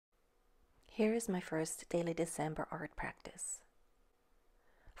Here is my first daily December art practice.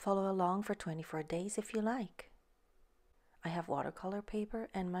 Follow along for 24 days if you like. I have watercolor paper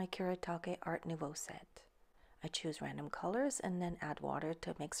and my Kuretake Art Nouveau set. I choose random colors and then add water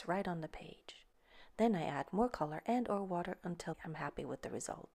to mix right on the page. Then I add more color and or water until I'm happy with the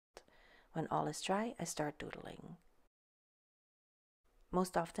result. When all is dry, I start doodling.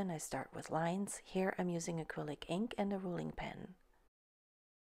 Most often I start with lines. Here I'm using acrylic ink and a ruling pen.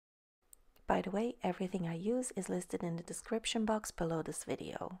 By the way, everything I use is listed in the description box below this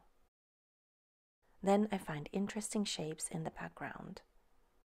video. Then I find interesting shapes in the background.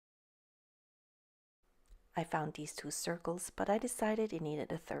 I found these two circles, but I decided it needed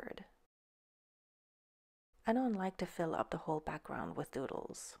a third. I don't like to fill up the whole background with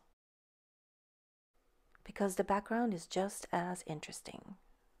doodles, because the background is just as interesting.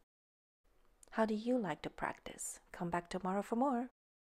 How do you like to practice? Come back tomorrow for more.